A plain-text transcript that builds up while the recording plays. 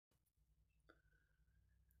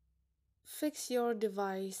fix your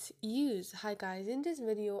device use. Hi guys, in this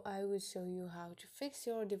video I will show you how to fix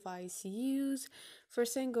your device use.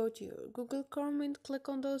 First thing, go to your Google Chrome and click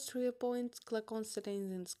on those 3 points, click on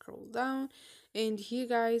settings and scroll down, and here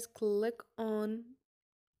guys click on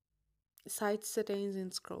site settings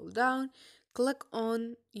and scroll down, click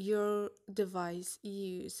on your device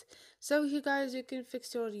use. So here guys you can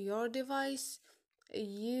fix your device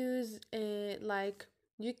use, like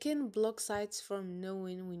you can block sites from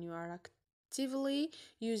knowing when you are actively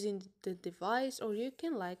using the device, or you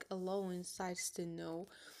can like allowing sites to know.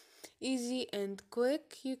 Easy and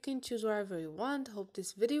quick, you can choose wherever you want. Hope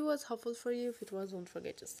this video was helpful for you. If it was, don't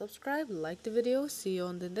forget to subscribe, like the video. See you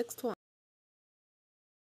on the next one.